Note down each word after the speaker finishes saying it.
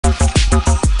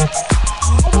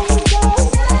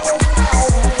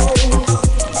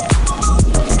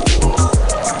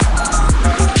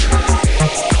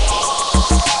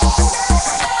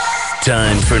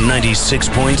for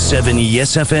 96.7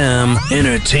 Yes FM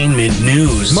Entertainment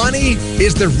News. Money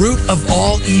is the root of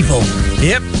all evil.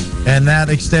 Yep. And that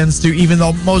extends to even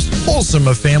the most wholesome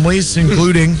of families,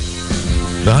 including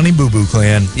the Honey Boo Boo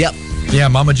clan. Yep. Yeah,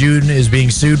 Mama June is being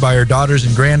sued by her daughters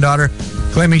and granddaughter,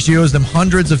 claiming she owes them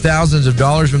hundreds of thousands of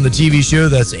dollars from the TV show.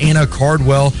 That's Anna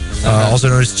Cardwell, also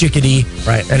known as Chickadee.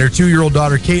 Right. And her 2-year-old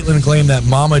daughter, Caitlin, claimed that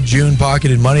Mama June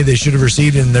pocketed money they should have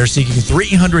received, and they're seeking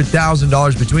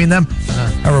 $300,000 between them.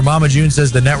 However, Mama June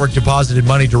says the network deposited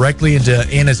money directly into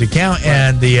Anna's account,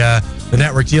 and the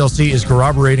network TLC is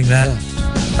corroborating that.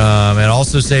 And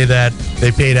also say that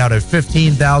they paid out a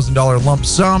 $15,000 lump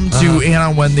sum to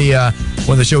Anna when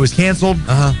the show was canceled.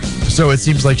 So it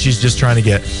seems like she's just trying to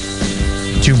get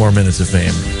 2 more minutes of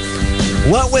fame.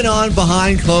 What went on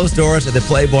behind closed doors at the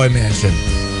Playboy Mansion?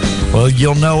 Well,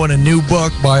 you'll know in a new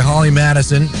book by Holly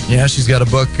Madison. Yeah, she's got a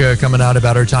book coming out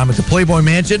about her time at the Playboy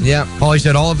Mansion. Yeah. Holly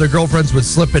said all of their girlfriends would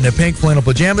slip into pink flannel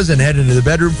pajamas and head into the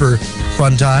bedroom for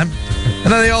fun time.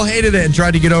 And then they all hated it and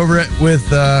tried to get over it with...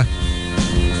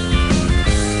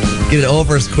 Get it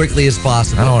over as quickly as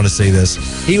possible. I don't want to say this.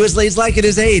 He's like in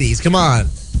his 80s. Come on.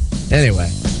 Anyway.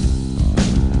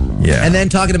 Yeah. And then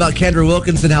talking about Kendra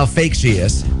Wilkinson, how fake she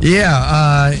is.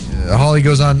 Yeah. Holly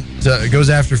goes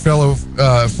after fellow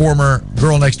former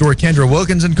girl next door, Kendra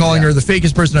Wilkinson, calling her the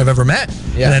fakest person I've ever met.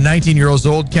 Yeah. And at 19 years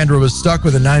old, Kendra was stuck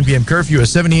with a 9 p.m. curfew, a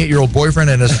 78-year-old boyfriend,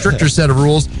 and a stricter set of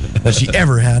rules than she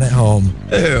ever had at home.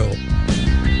 Ew.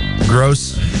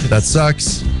 Gross. That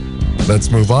sucks.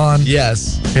 Let's move on.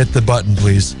 Yes. Hit the button,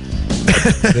 please.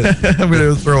 I'm going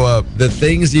to throw up. The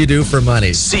things you do for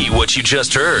money. See what you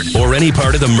just heard or any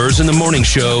part of the Mers in the Morning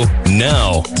Show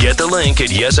now. Get the link at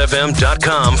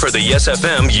yesfm.com for the Yes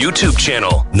FM YouTube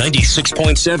channel.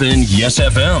 96.7 Yes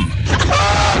FM.